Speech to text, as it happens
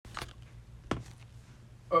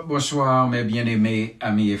Bonsoir mes bien-aimés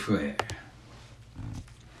amis et frères.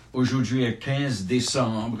 Aujourd'hui est 15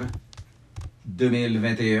 décembre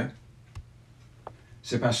 2021.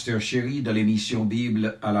 C'est Pasteur Chéri de l'émission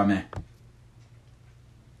Bible à la main.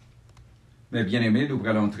 Mes bien-aimés, nous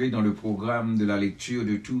allons entrer dans le programme de la lecture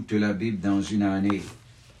de toute la Bible dans une année.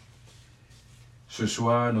 Ce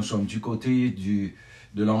soir, nous sommes du côté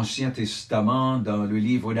de l'Ancien Testament dans le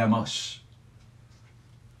livre d'Amos.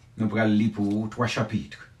 Nous allons lire pour 3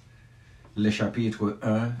 chapitres. Les chapitres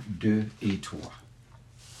 1, 2 et 3.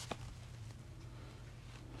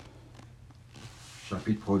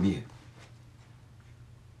 Chapitre 1er.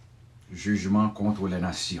 Jugement contre les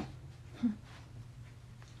nations.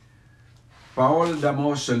 Parole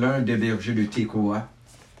d'Amos, l'un des bergers de Tekoa.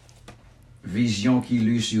 Vision qu'il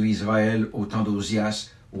eut sur Israël au temps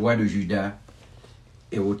d'Osias, roi de Juda,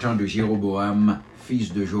 et au temps de Jéroboam,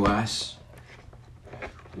 fils de Joas,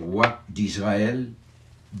 roi d'Israël,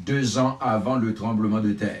 2 ans avant le tremblement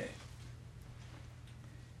de terre.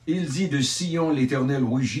 Il dit de Sion, l'Éternel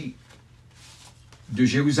rugit. De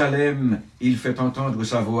Jérusalem, il fait entendre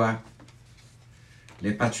sa voix.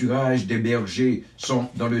 Les pâturages des bergers sont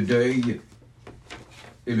dans le deuil,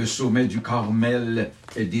 et le sommet du Carmel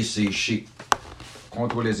est desséché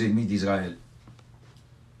contre les ennemis d'Israël.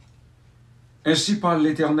 Ainsi parle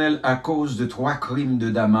l'Éternel à cause de 3 crimes de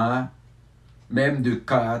Damas, même de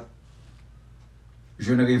 4.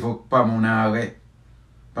 Je ne révoque pas mon arrêt,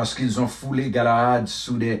 parce qu'ils ont foulé Galaad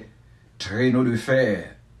sous des traîneaux de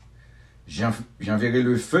fer. J'enverrai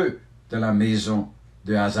le feu dans la maison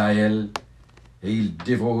de Hazaël, et il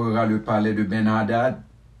dévorera le palais de Ben-Hadad.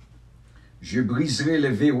 Je briserai les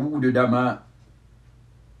verrous de Damas,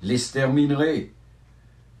 l'exterminerai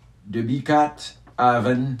de Bicat à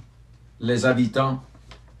Aven, les habitants,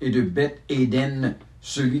 et de Beth-Éden,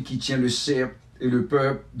 celui qui tient le sceptre, et le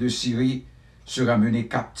peuple de Syrie sera mené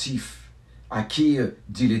captif. À qui,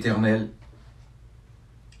 dit l'Éternel?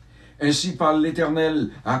 Ainsi parle l'Éternel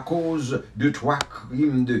à cause de 3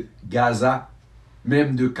 crimes de Gaza,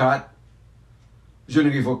 même de 4. Je ne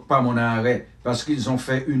révoque pas mon arrêt, parce qu'ils ont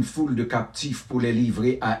fait une foule de captifs pour les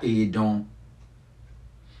livrer à Édom.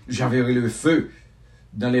 J'enverrai le feu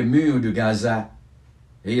dans les murs de Gaza,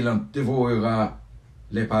 et il en dévorera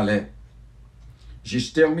les palais.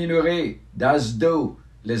 J'exterminerai d'Asdo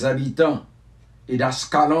les habitants, et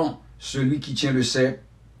d'Ascalon celui qui tient le sceptre.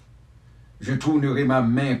 Je tournerai ma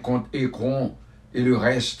main contre Écron, et le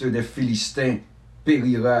reste des Philistins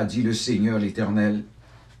périra, dit le Seigneur l'Éternel.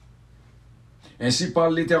 Ainsi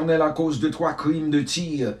parle l'Éternel à cause de 3 crimes de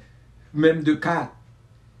Tyr, même de 4.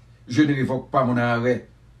 Je ne révoque pas mon arrêt,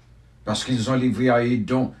 parce qu'ils ont livré à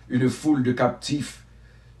Édom une foule de captifs,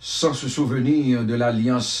 sans se souvenir de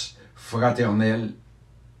l'alliance fraternelle.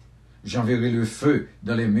 J'enverrai le feu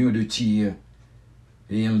dans les murs de Tyr,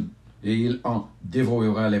 et il en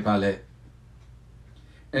dévorera les palais.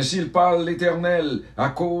 Ainsi il parle l'Éternel à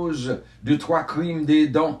cause de 3 crimes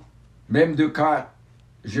d'Édom, même de 4.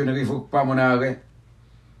 Je ne révoque pas mon arrêt,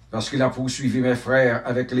 parce qu'il a poursuivi mes frères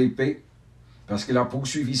avec l'épée, parce qu'il a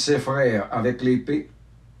poursuivi ses frères avec l'épée,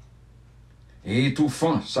 et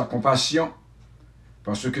étouffant sa compassion,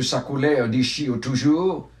 parce que sa colère déchire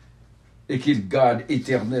toujours, et qu'il garde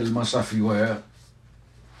éternellement sa fureur.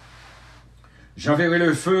 J'enverrai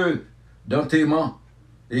le feu dans Théman,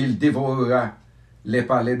 et il dévorera les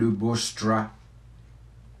palais de Bostra.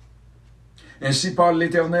 Ainsi parle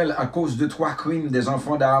l'Éternel à cause de 3 crimes des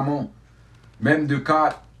enfants d'Ammon, même de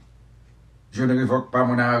 4. Je ne révoque pas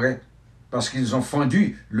mon arrêt, parce qu'ils ont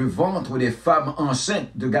fendu le ventre des femmes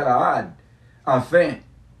enceintes de Galaad, afin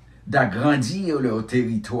d'agrandir leur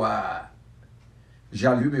territoire.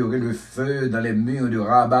 J'allumerai le feu dans les murs de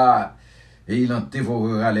Rabat, et il en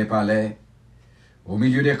dévorera les palais. Au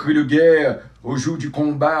milieu des cris de guerre, au jour du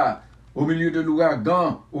combat, au milieu de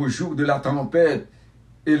l'ouragan, au jour de la tempête,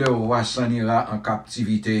 et le roi s'en ira en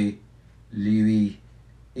captivité, lui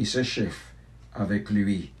et ses chefs avec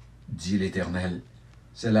lui, dit l'Éternel.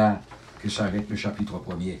 C'est là que s'arrête le chapitre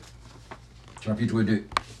 1er. Chapitre 2.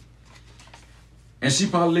 Ainsi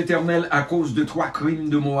parle l'Éternel à cause de 3 crimes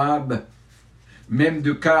de Moab, même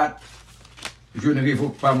de 4. Je ne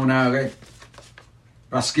révoque pas mon arrêt,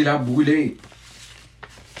 parce qu'il a brûlé,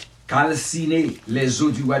 calciné les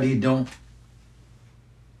eaux du roi d'Édom.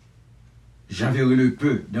 J'enverrai le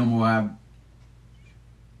feu dans Moab,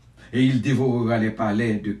 et il dévorera les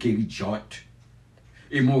palais de Kéritjoth.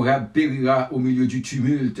 Et Moab périra au milieu du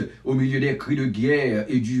tumulte, au milieu des cris de guerre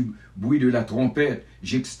et du bruit de la trompette.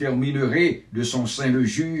 J'exterminerai de son sein le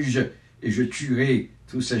juge, et je tuerai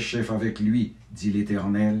tous ses chefs avec lui, dit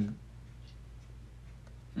l'Éternel.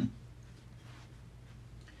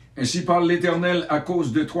 Ainsi parle l'Éternel à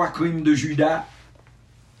cause de 3 crimes de Juda,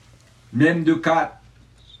 même de 4,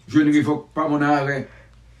 je ne révoque pas mon arrêt,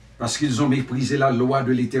 parce qu'ils ont méprisé la loi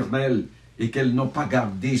de l'Éternel et qu'elles n'ont pas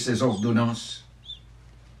gardé ses ordonnances,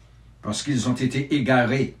 parce qu'ils ont été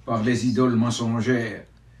égarés par les idoles mensongères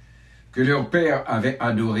que leur père avait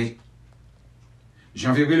adorées.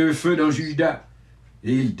 J'enverrai le feu dans Juda,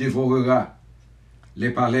 et il dévorera les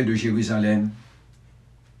palais de Jérusalem.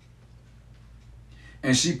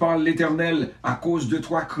 Ainsi parle l'Éternel à cause de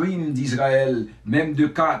 3 crimes d'Israël, même de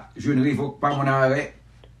 4, je ne révoque pas mon arrêt,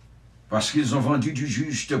 parce qu'ils ont vendu du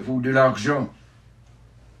juste pour de l'argent,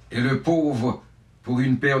 et le pauvre pour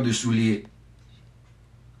une paire de souliers.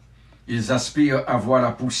 Ils aspirent à voir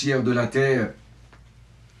la poussière de la terre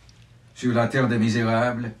sur la terre des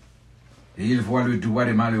misérables, et ils voient le doigt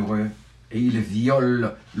des malheureux, et ils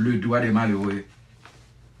violent le doigt des malheureux.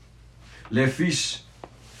 Les fils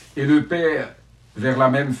et le père vers la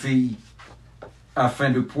même fille, afin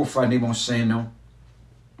de profaner mon saint nom.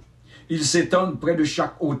 Ils s'étendent près de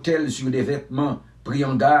chaque autel sur des vêtements pris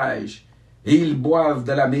en gage, et ils boivent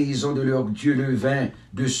de la maison de leur Dieu le vin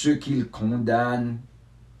de ceux qu'ils condamnent.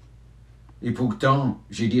 Et pourtant,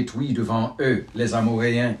 j'ai détruit devant eux les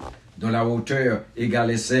Amoréens, dont la hauteur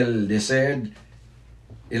égalait celle des cèdres,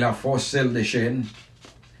 et la force celle des chênes.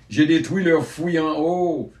 J'ai détruit leurs fruits en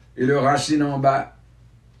haut, et leurs racines en bas.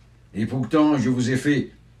 Et pourtant, je vous ai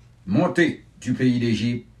fait monter du pays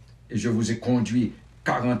d'Égypte, et je vous ai conduit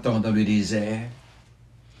 40 ans dans le désert,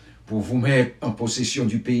 pour vous mettre en possession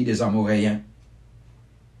du pays des Amoréens.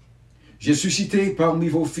 J'ai suscité parmi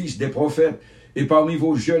vos fils des prophètes, et parmi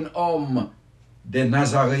vos jeunes hommes des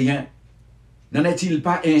Nazaréens. N'en est-il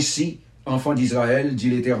pas ainsi, enfants d'Israël, dit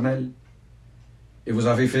l'Éternel? Et vous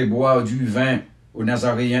avez fait boire du vin aux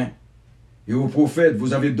Nazaréens, et aux prophètes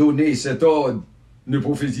vous avez donné cet ordre, ne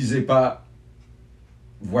prophétisez pas.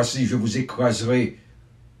 Voici, je vous écraserai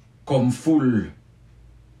comme foule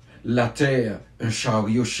la terre, un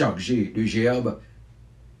chariot chargé de gerbes.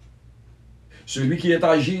 Celui qui est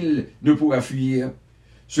agile ne pourra fuir,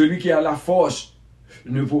 celui qui a la force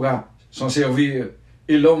ne pourra s'en servir,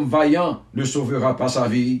 et l'homme vaillant ne sauvera pas sa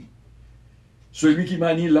vie. Celui qui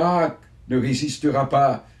manie l'arc ne résistera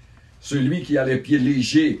pas, celui qui a les pieds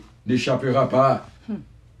légers n'échappera pas,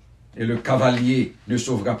 et le cavalier ne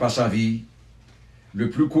sauvera pas sa vie. Le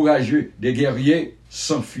plus courageux des guerriers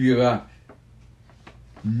s'enfuira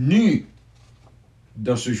nu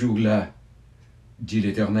dans ce jour-là, dit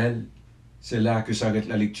l'Éternel. C'est là que s'arrête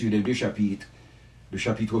la lecture des 2 chapitres, le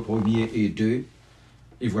chapitre 1er et 2.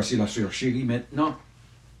 Et voici la sœur chérie maintenant,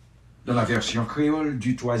 dans la version créole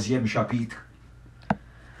du 3e chapitre.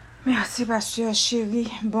 Merci, pasteur chéri.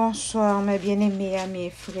 Bonsoir, mes bien-aimés amis et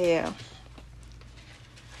frères.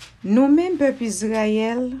 Nous-mêmes, peuple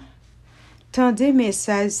Israël, tendez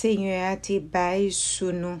message Seigneur à te bail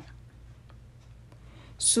sous nous.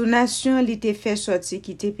 Sous nation, li te fait sortir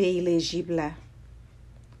quitter pays l'Égypte là.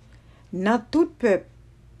 Dans tout peuple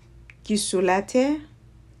qui sous la terre,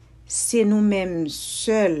 c'est nous-mêmes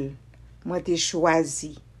seuls, moi te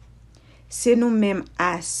choisi. C'est nous-mêmes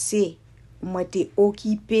assez, moi te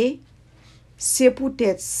occupé. C'est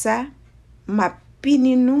peut-être ça, m'a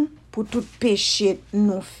pini nous pour tout péché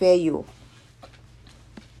nous fait yo.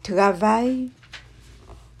 Travail,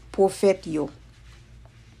 prophète yo.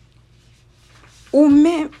 Ou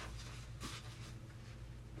même,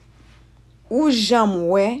 ou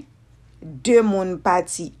jamais 2 moun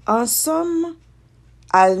parti ensemble,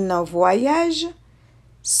 al nan voyage,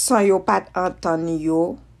 sans yo pat entendre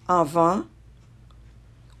yo avant.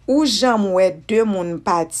 Ou jamais 2 moun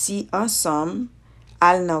parti ensemble,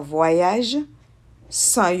 al nan voyage,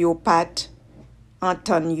 sans yo pat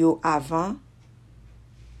entendre yo avant.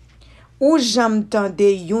 Ou jam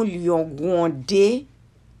tande yon lion gronde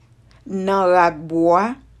nan rak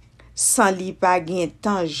bois, sans li pa gen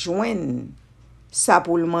tan joine sa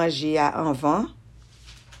pou l manger a avant.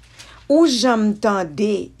 Ou jam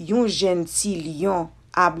tande yon gentil lion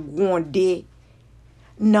ap gronde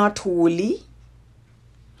nan trou li,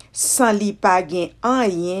 sans li pa gen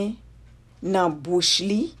anyen nan bouche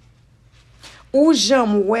li. Ou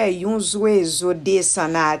jam wè yon oiseau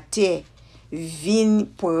descend à terre vin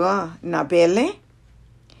pran nan pelen,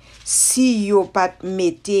 si yo pat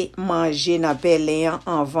mette manger nan pelen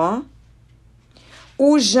avant.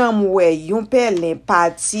 Ou jam wè yon pelen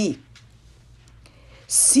parti,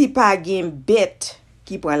 si pa gen bête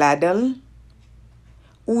qui pran la dan.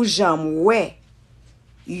 Ou jam wè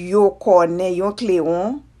yo konnen yon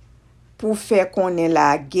clairon pour faire konnen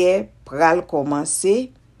la guerre pral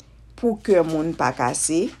commencer, pour que moun pa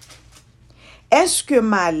kase. Est-ce que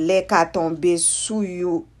malek a tombé sous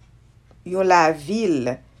yon la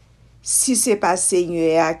ville si se pa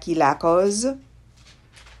Seigneur qui la cause,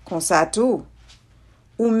 kon sa tou,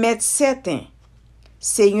 ou met certain,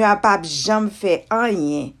 Seigneur pa jam fait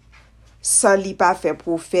rien, sans li pa fait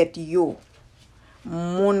prophète yo,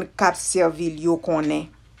 moun kap servil yo konnen.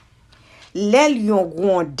 Lèl yon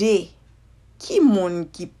gronde, ki moun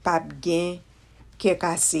ki pap gen ke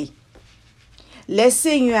kase. Le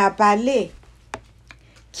Seigneur a parlé,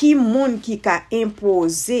 ki moun ki ka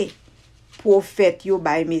impose prophète yo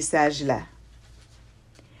bay message la.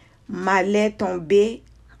 Malè tombe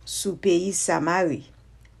sou pays Samari.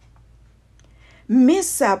 Mais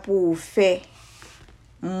ça pour faire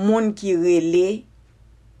moun ki rele,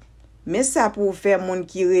 mais ça pour faire moun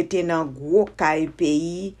ki rete nan gros kay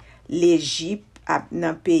pays l'Égypte ap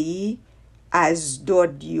nan pays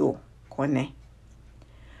Asdod yo konnen.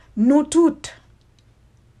 Nous toutes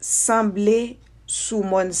semblé sous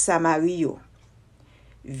mon Samari yo.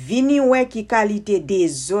 Vini wè ki qualité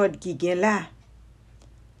désordre ki gen la,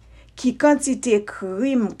 ki quantité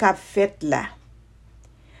crime kap fait la.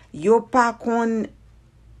 Yo pa kon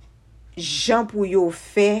jan pou yo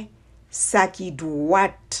fait sa ki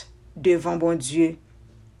droit devant bon Dieu.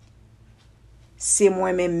 C'est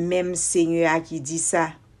moi-même Seigneur qui dit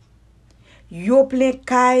ça. Yo plein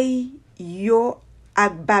kay, yo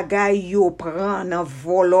ak bagay yo pran nan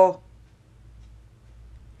volo,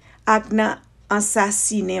 ak nan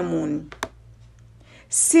assassine moun.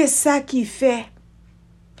 C'est ça qui fait.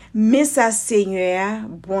 Mais ça Seigneur,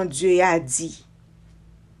 bon Dieu a dit.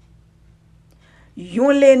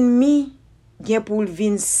 Yon l'ennemi gen pou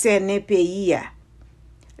vin sene pays ya,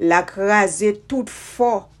 la krase tout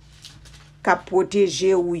fort ka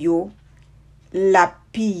protéger ou yo, la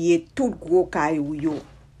piller tout gros kay ou yo.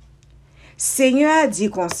 Seigneur a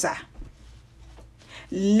dit comme ça.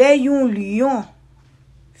 Le yon lion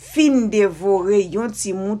fin dévorer yon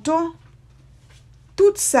ti mouton,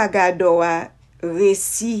 tout sa gado a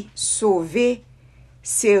réussi sauver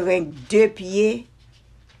se renk 2 pieds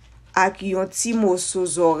ak yon ti morceau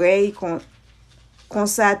oreille kon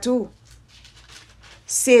sa tou.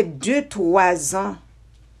 C'est 2-3 ans.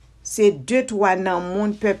 C'est 2-3 nan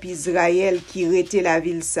moun peuple Israël qui rete la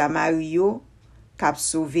ville Samario kap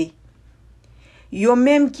sauvé. Yo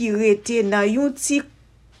même qui rete nan yon ti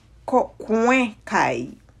coin kay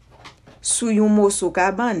sou yon morceau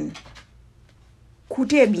cabane.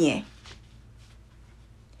 Koute bien.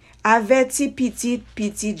 Averti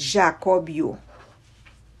petit Jacob yo.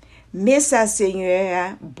 Mais ça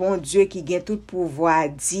Seigneur, bon Dieu qui gen tout pouvoir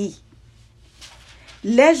dit.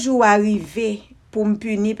 Les jours arrivés pour me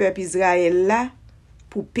punir peuple Israël là,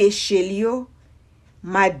 pour péché yo,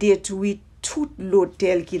 m'a détruit tout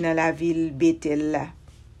l'hôtel qui dans la ville Bethel là.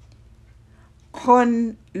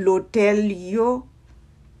 Kon l'hôtel yo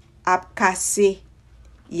ap cassé,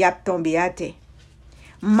 y ap tombé à terre.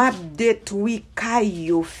 M'a détruit kay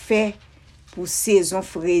yo fait pour saison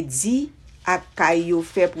Freddy, ak kay yo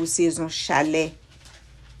fait pour saison chalet.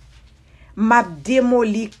 M'a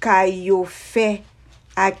démoli kay yo fait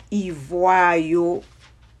ak ivoire yo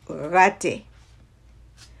raté.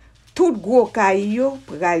 Tout gros kay yo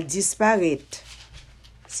pral disparaître.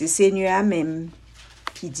 C'est Seigneur même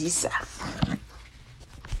qui dit ça.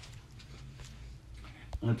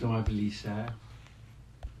 On t'a appelé ça.